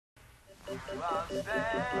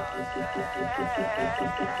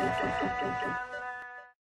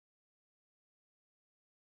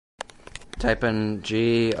Type in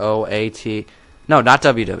G-O-A-T. No, not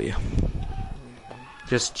W-W.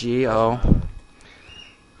 Just G-O-A-T-S-E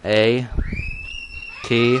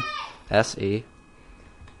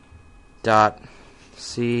dot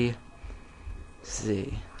C-C.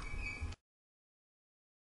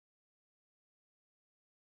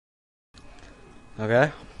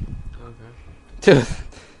 Okay? Okay. Dude.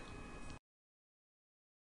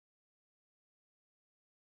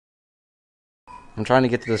 I'm trying to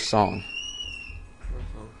get to this song.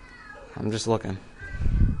 I'm just looking.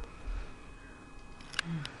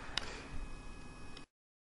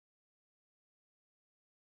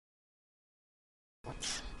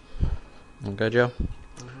 Okay, Joe?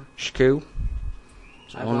 Shku?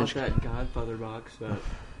 I bought that Godfather box, but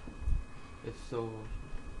it's so...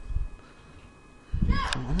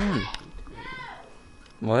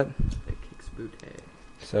 What? It kicks booty.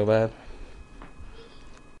 So bad?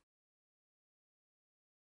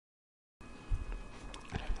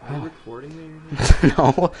 Are you recording me or anything?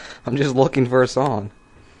 No, I'm just looking for a song.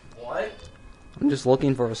 What? I'm just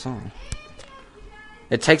looking for a song.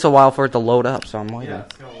 It takes a while for it to load up, so I'm waiting. Yeah,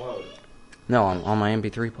 it's gonna load. No, on my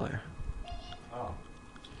MP3 player. Oh.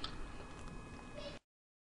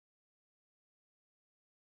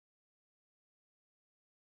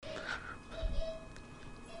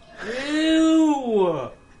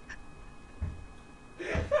 Ew!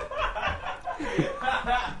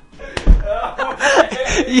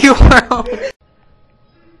 You were